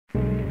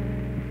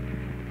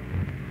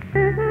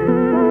Yeah.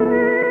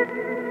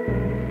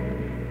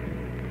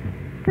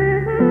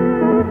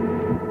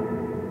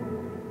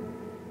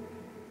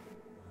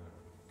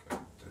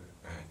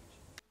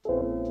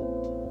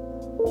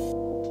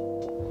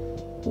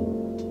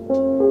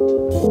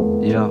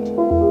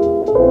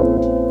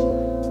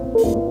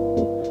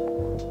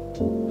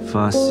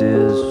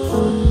 Seers,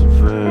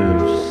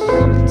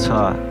 vervs,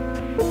 TAT,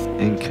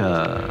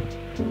 Inka,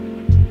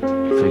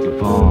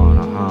 Vegabond,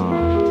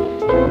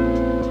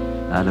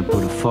 adept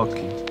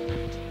Budafoki.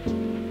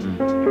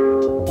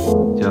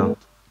 Yeah.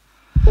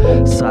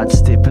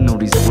 Sidestepping all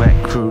these whack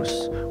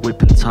crews,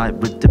 whipping tight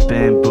with the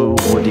bamboo,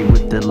 Woody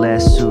with the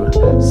lassoo,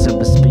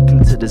 Simba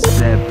speaking to this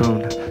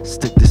baboon.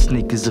 Stick the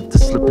sneakers if the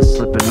slipper's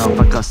slipping off.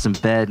 I got some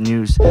bad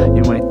news.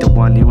 You ain't the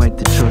one, you ain't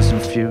the chosen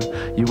few.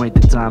 You ain't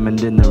the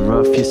diamond in the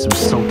rough, you're some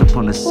salt up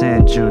on a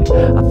sand dune.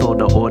 I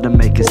thought I oughta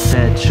make a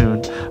sad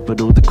tune, but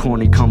all the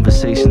corny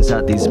conversations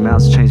out these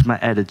mouths changed my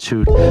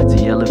attitude.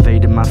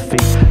 Deelevated my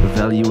feet,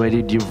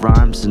 evaluated your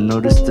rhymes, and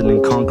noticed an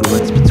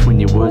incongruence between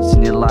your words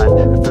and your life.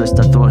 At first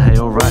I thought, hey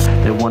alright,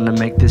 they wanna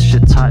make this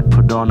shit tight.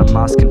 Put on a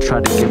mask and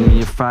try to give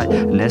me a fright,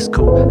 and that's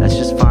cool, that's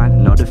just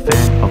fine. Not a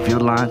fan of your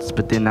lines,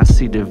 but then I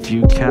see the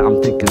view count,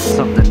 I'm thinking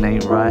something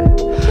ain't right.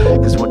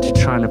 Cause what you're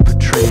trying to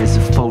portray is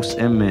a false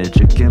image,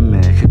 a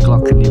gimmick, a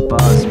Glock in your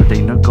bars, but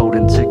ain't no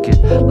golden ticket.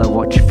 Like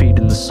what you feed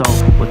in the soul,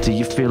 what do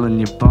you feel in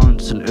your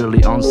bones? An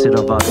early onset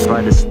of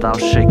arthritis, thou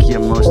shake your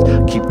most.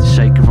 Keep the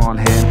shaker on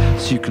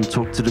hand, so you can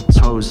talk to the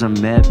toes. I'm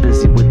mad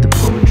busy with the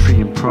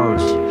poetry and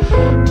prose.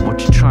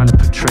 What you're trying to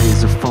portray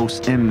is a false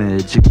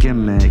image, a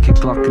gimmick, a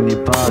Glock in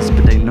your bars,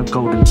 but ain't no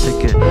golden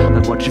ticket.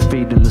 Like what you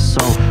feed in the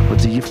soul, what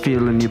do you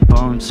feel in your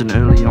bones? An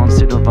early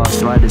onset of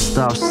arthritis,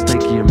 thou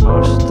stake your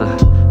most.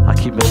 I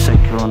keep my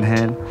shaker on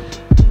hand,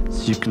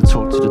 so you can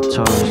talk to the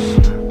toes.